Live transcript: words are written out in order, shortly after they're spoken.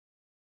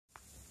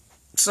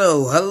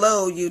So,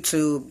 hello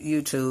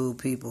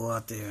YouTube people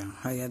out there.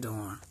 How y'all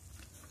doing?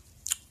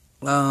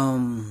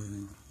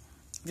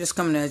 Just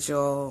coming at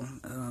y'all.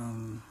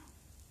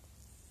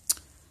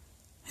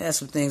 Had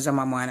some things on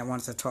my mind I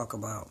wanted to talk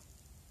about.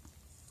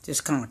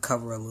 Just kind of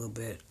cover a little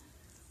bit.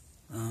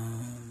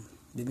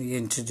 Let me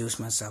introduce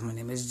myself. My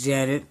name is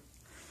Janet,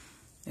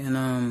 and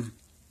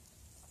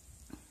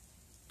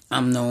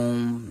I'm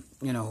known,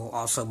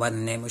 also by the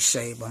name of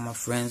Shay by my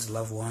friends,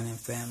 loved one, and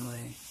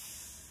family.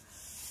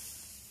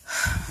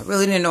 I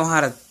really didn't know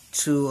how I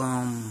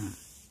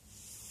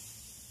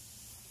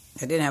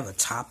didn't have a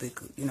topic.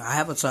 I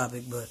have a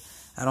topic, but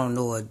I don't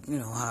know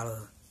how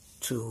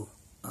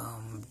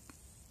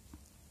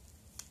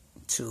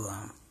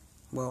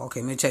well,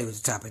 okay, let me tell you what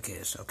the topic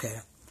is,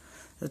 okay?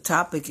 The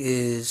topic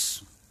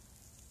is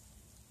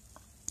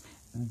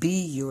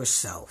be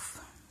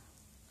yourself.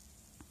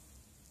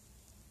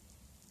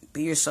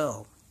 Be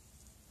yourself.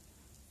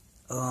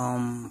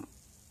 I've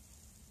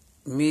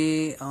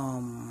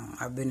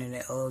been in the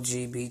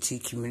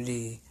LGBT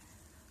community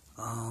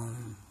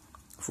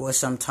for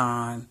some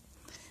time.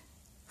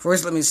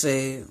 First, let me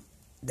say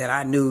that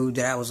I knew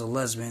that I was a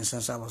lesbian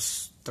since I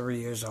was 3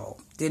 years old.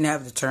 Didn't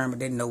have the term, but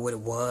didn't know what it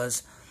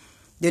was.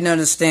 Didn't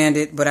understand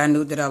it, but I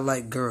knew that I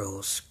liked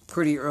girls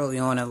pretty early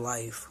on in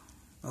life.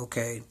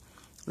 Okay.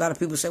 A lot of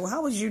people say, well,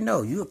 how would you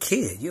know? You're a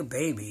kid. You're a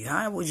baby.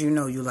 How would you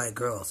know you like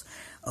girls?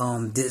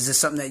 Is this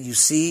something that you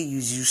see?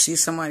 You see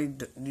somebody,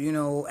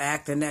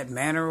 act in that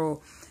manner?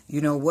 Or,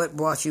 what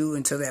brought you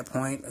into that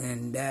point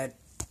and that,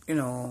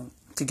 to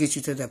get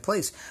you to that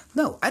place?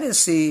 No, I didn't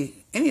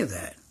see any of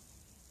that.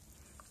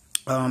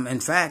 In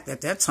fact,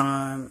 at that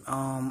time,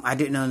 I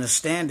didn't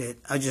understand it.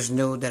 I just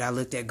knew that I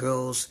looked at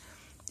girls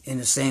in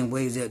the same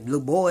way that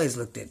little boys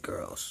looked at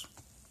girls.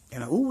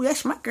 Ooh,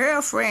 that's my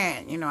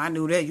girlfriend. I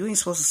knew that. You ain't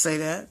supposed to say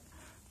that.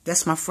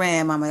 That's my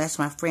friend, mama. That's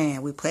my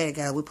friend. We play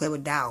together. We play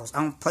with dolls.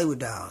 I don't play with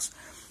dolls.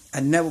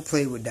 I never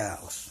played with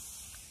dolls.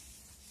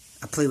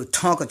 I played with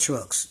Tonka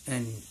trucks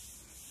and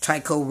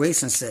Tyco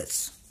racing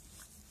sets.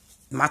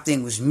 My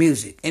thing was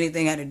music.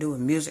 Anything had to do with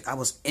music, I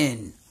was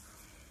in.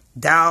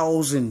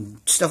 Dolls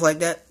and stuff like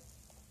that,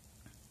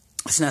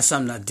 it's not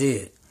something I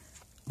did.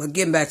 But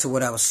getting back to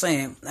what I was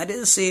saying, I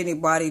didn't see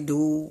anybody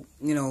do,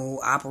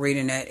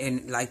 operating that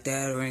and like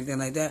that or anything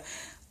like that.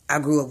 I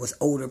grew up with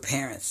older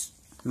parents.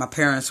 My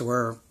parents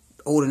were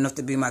old enough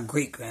to be my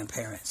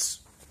great-grandparents.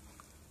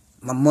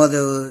 My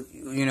mother,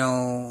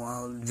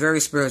 a very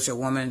spiritual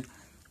woman,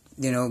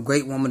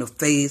 great woman of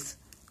faith,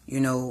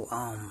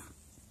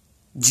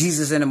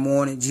 Jesus in the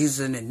morning, Jesus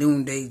in the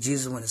noonday,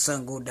 Jesus when the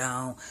sun go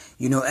down,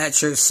 at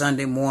church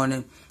Sunday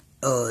morning,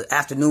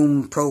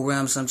 afternoon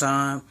program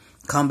sometime,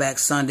 come back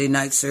Sunday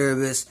night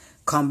service,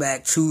 come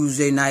back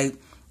Tuesday night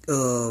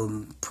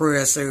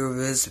prayer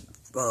service,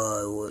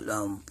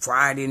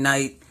 Friday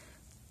night,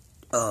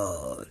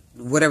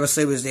 whatever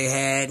service they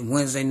had,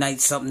 Wednesday night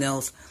something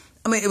else.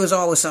 I mean, it was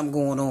always something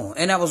going on.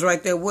 And I was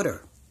right there with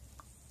her.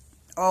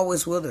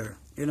 Always with her,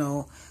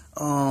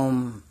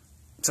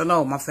 So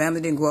no, my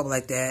family didn't grow up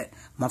like that.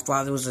 My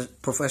father was a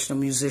professional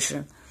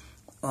musician.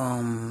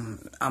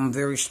 I'm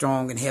very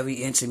strong and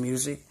heavy into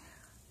music.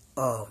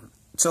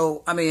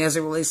 So, I mean, as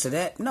it relates to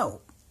that,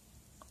 no.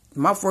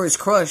 My first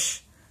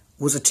crush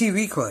was a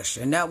TV crush,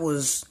 and that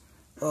was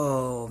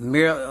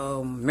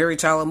Mary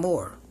Tyler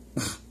Moore.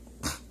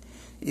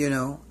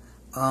 The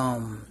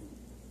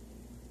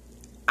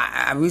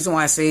reason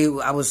why I say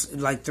I was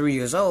like 3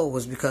 years old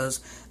was because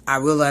I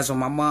realized when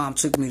my mom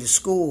took me to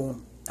school,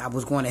 I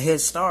was going to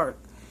Head Start,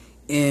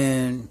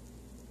 and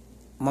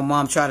my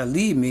mom tried to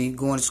leave me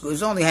going to school. It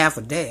was only half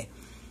a day,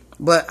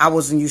 but I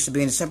wasn't used to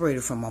being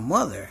separated from my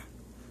mother.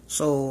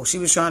 So she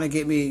was trying to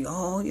get me,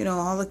 all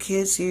the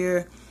kids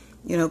here,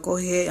 go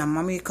ahead, and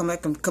mommy come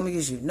back and come and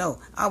get you. No,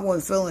 I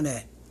wasn't feeling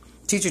that.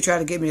 Teacher tried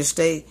to get me to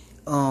stay.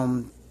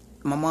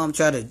 My mom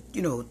tried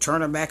to,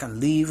 turn her back and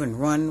leave and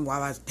run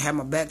while I had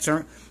my back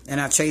turned, and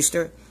I chased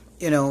her.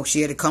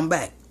 She had to come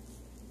back.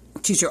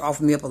 Teacher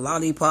offered me up a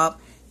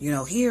lollipop.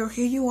 Here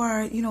you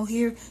are.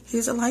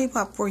 Here's a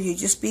lollipop for you.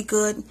 Just be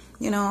good.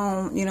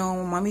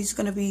 Mommy's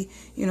gonna be.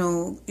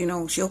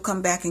 She'll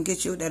come back and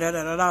get you. Da da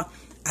da da da.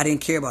 I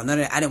didn't care about none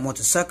of that. I didn't want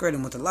the sucker. I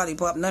didn't want the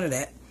lollipop. None of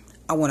that.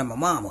 I wanted my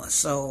mama.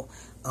 So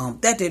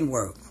that didn't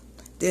work.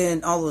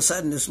 Then all of a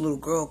sudden, this little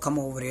girl come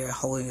over there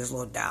holding this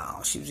little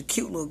doll. She was a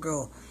cute little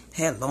girl.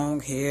 Had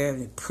long hair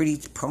and pretty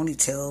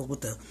ponytails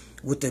with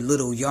the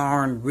little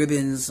yarn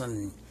ribbons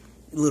and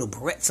little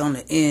barrettes on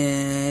the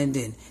end,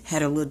 and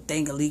had a little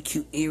dangly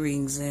cute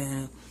earrings.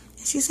 And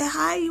she said,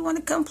 "Hi, you want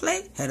to come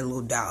play?" Had a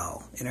little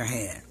doll in her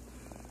hand.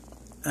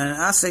 And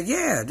I said,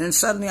 "Yeah." Then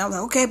suddenly I was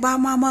like, "Okay, bye,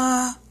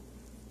 mama."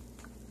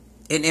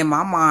 And in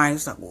my mind,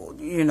 it's like, well,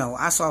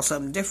 I saw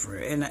something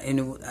different. And I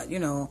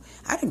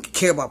didn't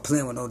care about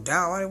playing with no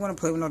doll. I didn't want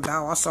to play with no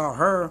doll. I saw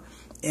her,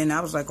 and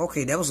I was like,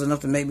 okay, that was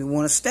enough to make me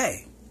want to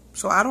stay.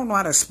 So I don't know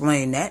how to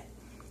explain that.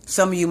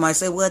 Some of you might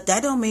say, well,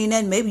 that don't mean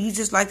that. Maybe you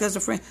just liked her as a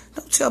friend.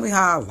 Don't tell me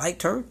how I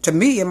liked her. To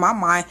me, in my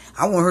mind,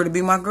 I want her to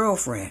be my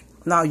girlfriend.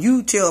 Now,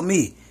 you tell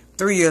me,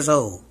 3 years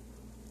old,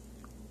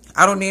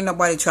 I don't need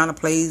nobody trying to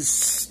play,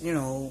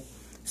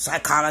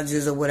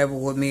 psychologist or whatever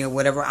with me or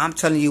whatever. I'm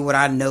telling you what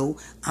I know.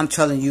 I'm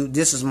telling you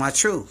this is my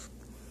truth.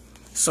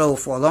 So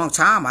for a long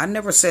time, I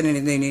never said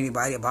anything to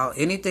anybody about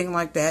anything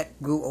like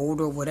that. Grew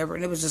older or whatever.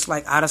 And it was just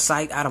like out of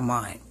sight, out of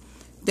mind.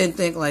 Didn't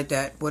think like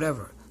that,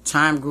 whatever.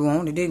 Time grew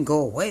on. It didn't go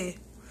away.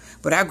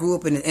 But I grew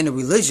up in a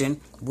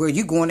religion where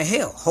you going to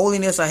hell.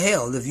 Holiness or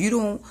hell. If you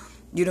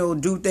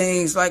don't, do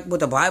things like what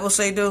the Bible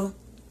say do.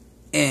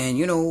 And,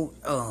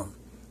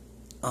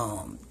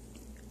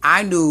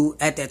 I knew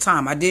at that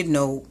time, I did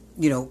know,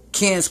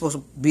 Ken's supposed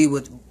to be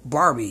with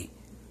Barbie.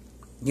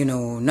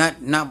 Not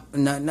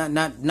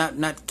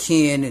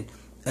Ken and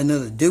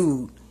another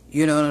dude.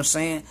 You know what I'm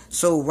saying?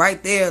 So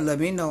right there, let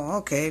me know,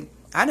 okay,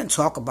 I didn't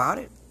talk about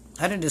it.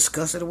 I didn't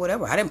discuss it or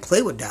whatever. I didn't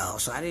play with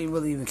dolls, so I didn't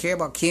really even care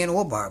about Ken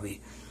or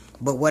Barbie.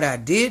 But what I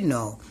did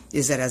know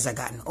is that as I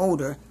gotten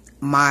older,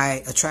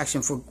 my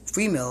attraction for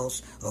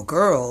females or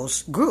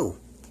girls grew.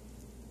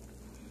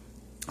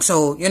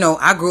 So,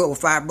 I grew up with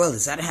 5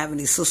 brothers. I didn't have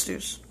any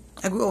sisters.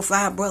 I grew up with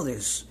 5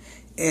 brothers.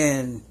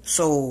 And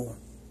so,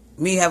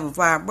 me having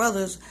 5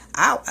 brothers,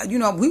 I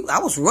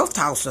was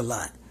roughhoused a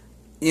lot,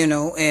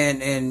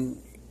 and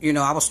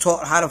I was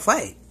taught how to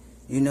fight,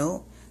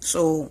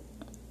 So,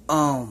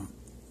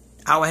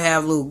 I would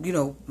have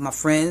little, my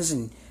friends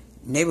and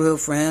neighborhood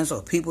friends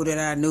or people that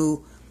I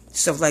knew,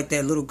 stuff like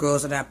that, little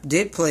girls that I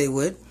did play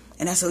with.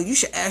 And I said, you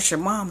should ask your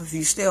mom if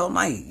you stay all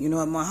night,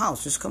 at my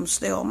house. Just come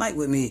stay all night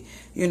with me,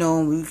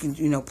 and we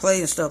can, play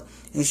and stuff.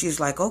 And she's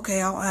like,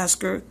 okay, I'll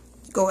ask her.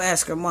 Go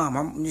ask her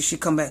mom. She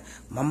come back.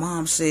 My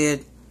mom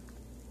said,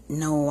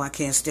 no, I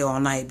can't stay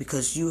all night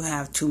because you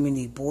have too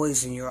many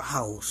boys in your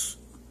house.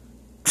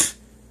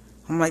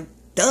 I'm like,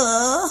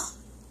 duh.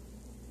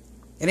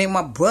 It ain't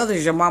my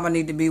brothers your mama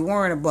need to be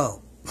worrying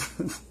about.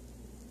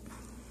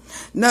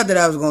 Not that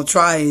I was going to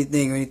try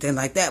anything or anything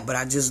like that, but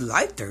I just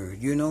liked her,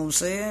 you know what I'm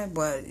saying?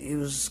 But it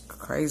was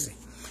crazy.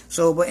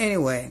 So, but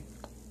anyway,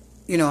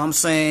 I'm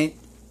saying,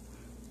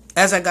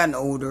 as I gotten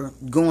older,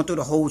 going through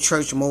the whole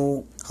church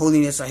mode,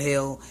 holiness or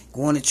hell,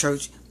 going to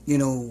church,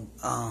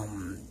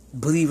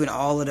 believing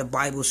all of the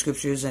Bible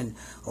scriptures and,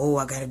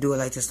 I got to do it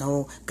like this.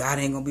 No, God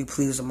ain't going to be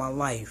pleased with my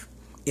life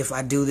if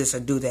I do this or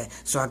do that.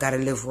 So I got to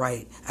live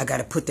right. I got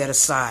to put that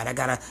aside. I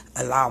got to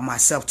allow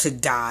myself to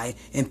die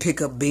and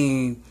pick up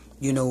being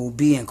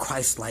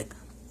Christ-like.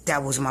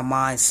 That was my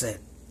mindset.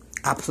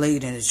 I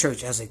played in the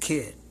church as a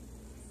kid.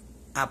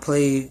 I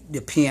played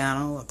the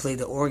piano. I played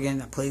the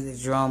organ. I played the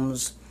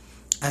drums.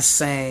 I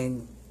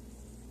sang.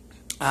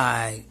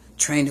 I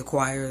trained the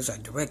choirs. I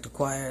directed the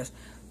choirs.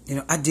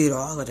 I did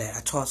all of that.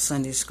 I taught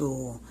Sunday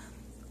school.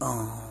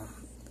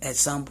 At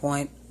some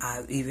point,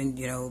 I even,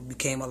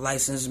 became a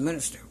licensed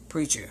minister,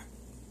 preacher.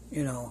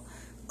 So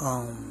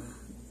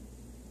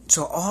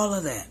all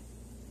of that.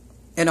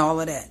 And all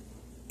of that.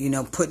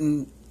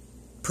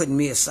 Putting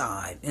me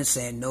aside and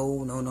saying,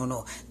 no.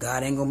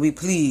 God ain't going to be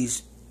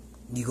pleased.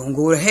 You're going to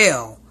go to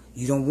hell.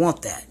 You don't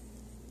want that.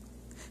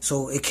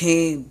 So it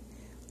came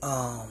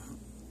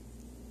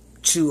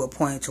to a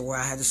point to where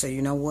I had to say,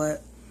 you know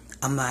what?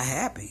 I'm not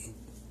happy.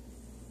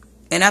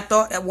 And I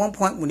thought at one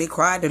point when they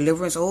cried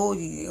deliverance,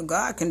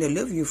 God can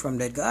deliver you from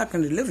that. God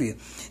can deliver you.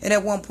 And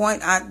at one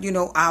point, I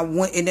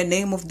went in the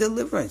name of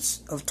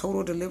deliverance, of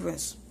total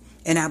deliverance.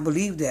 And I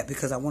believed that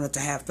because I wanted to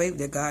have faith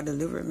that God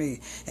delivered me.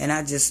 And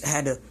I just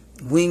had to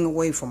wing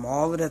away from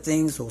all of the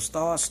things, those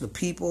thoughts, the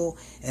people,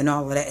 and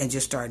all of that, and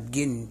just start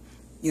getting,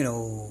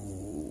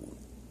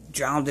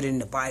 drowned in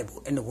the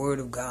Bible, in the Word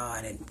of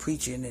God, and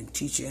preaching and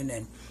teaching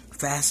and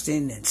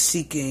fasting and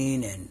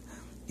seeking and,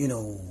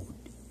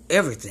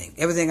 everything.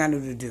 Everything I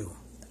knew to do,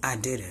 I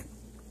did it.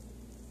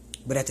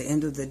 But at the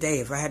end of the day,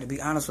 if I had to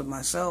be honest with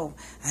myself,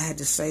 I had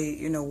to say,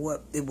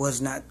 it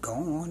was not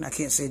gone. I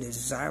can't say the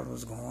desire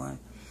was gone.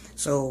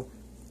 So,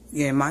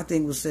 my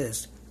thing was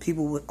this.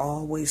 People would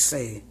always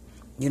say,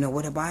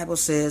 what the Bible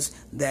says,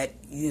 that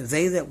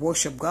they that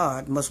worship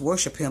God must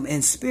worship Him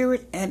in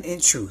spirit and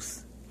in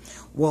truth.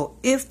 Well,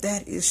 if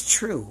that is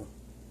true,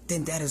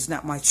 then that is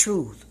not my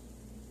truth.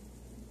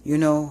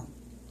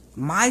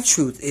 My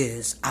truth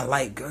is I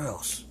like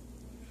girls.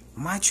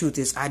 My truth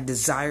is I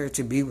desire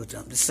to be with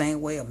them the same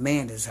way a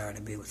man desires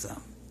to be with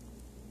them.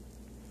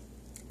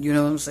 You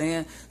know what I'm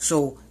saying?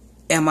 So,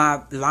 am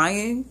I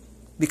lying?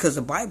 Because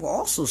the Bible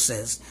also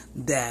says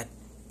that,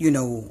 if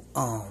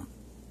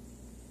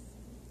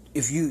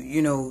you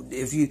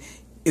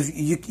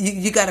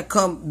got to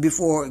come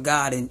before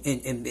God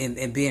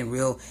and being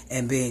real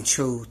and being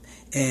truth.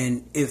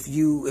 And if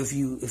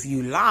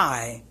you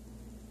lie,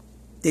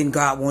 then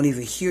God won't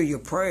even hear your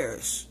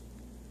prayers.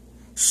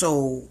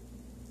 So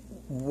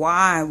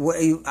why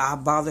would I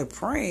bother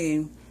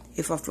praying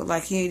if I feel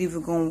like He ain't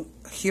even going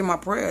to hear my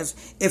prayers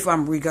if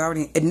I'm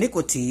regarding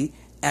iniquity,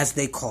 as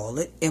they call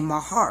it, in my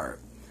heart?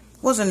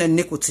 It wasn't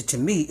iniquity to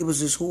me. It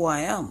was just who I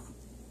am.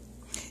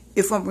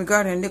 If I'm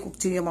regarding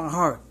iniquity in my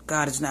heart,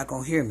 God is not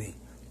going to hear me.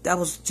 That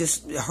was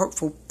just a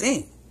hurtful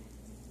thing,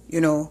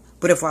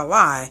 But if I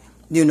lie,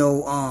 you're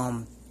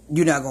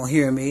not going to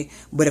hear me.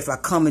 But if I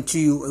come into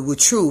you with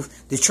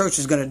truth, the church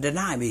is going to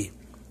deny me.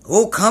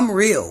 Oh, come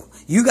real.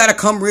 You got to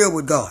come real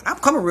with God. I'm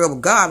coming real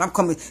with God.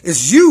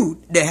 It's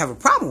you that have a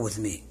problem with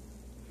me.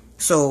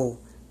 So,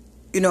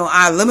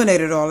 I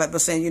eliminated all that by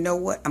saying, you know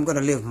what? I'm going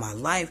to live my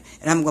life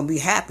and I'm going to be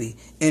happy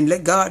and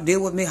let God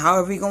deal with me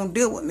however He's going to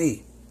deal with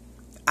me.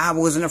 I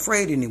wasn't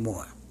afraid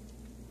anymore.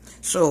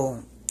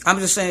 So, I'm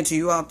just saying to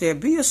you out there,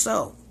 be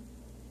yourself.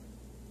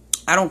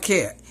 I don't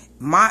care.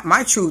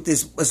 My truth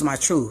is my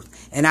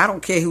truth. And I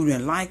don't care who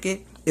didn't like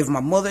it. If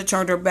my mother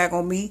turned her back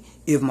on me,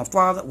 if my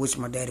father, which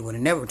my daddy would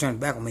have never turned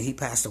back on me, he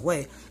passed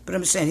away. But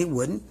I'm saying he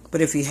wouldn't.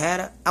 But if he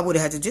had, I would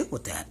have had to deal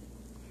with that.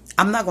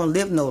 I'm not going to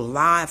live no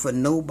lie for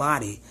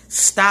nobody.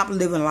 Stop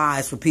living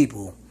lies for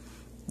people.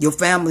 Your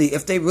family,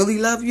 if they really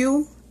love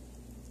you,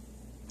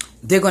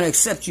 they're going to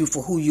accept you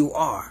for who you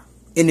are.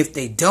 And if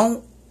they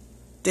don't,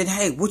 then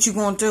hey, what you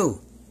going to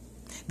do?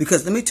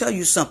 Because let me tell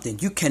you something.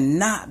 You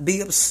cannot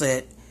be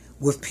upset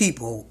with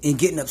people and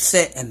getting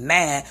upset and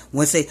mad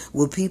when say,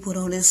 well, people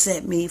don't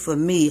accept me for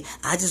me.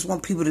 I just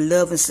want people to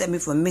love and accept me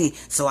for me.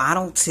 So I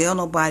don't tell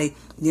nobody,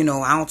 I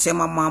don't tell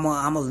my mama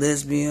I'm a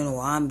lesbian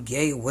or I'm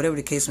gay or whatever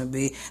the case may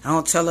be. I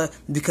don't tell her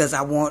because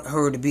I want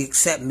her to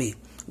accept me.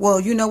 Well,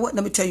 you know what?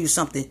 Let me tell you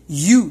something.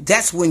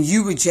 That's when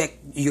you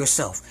reject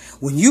yourself.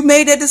 When you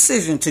made that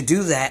decision to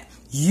do that,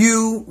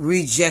 you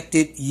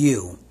rejected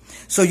you.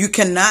 So you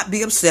cannot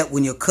be upset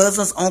when your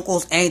cousins,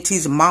 uncles,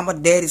 aunties, mama,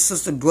 daddy,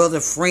 sister, brother,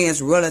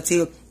 friends,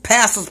 relatives,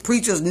 pastors,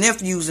 preachers,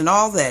 nephews, and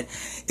all that.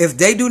 If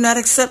they do not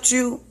accept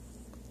you,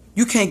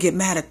 you can't get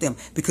mad at them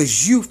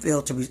because you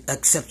failed to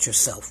accept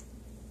yourself.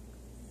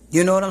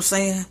 You know what I'm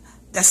saying?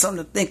 That's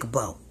something to think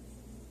about.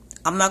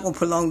 I'm not going to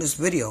prolong this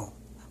video,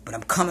 but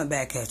I'm coming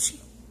back at you.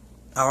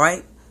 All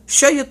right?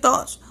 Share your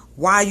thoughts.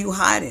 Why are you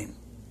hiding?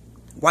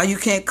 Why you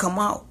can't come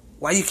out?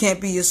 Why you can't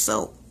be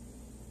yourself?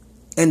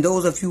 And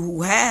those of you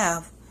who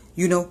have,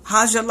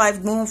 how's your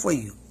life going for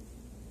you?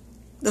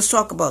 Let's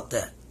talk about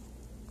that.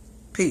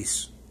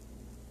 Peace.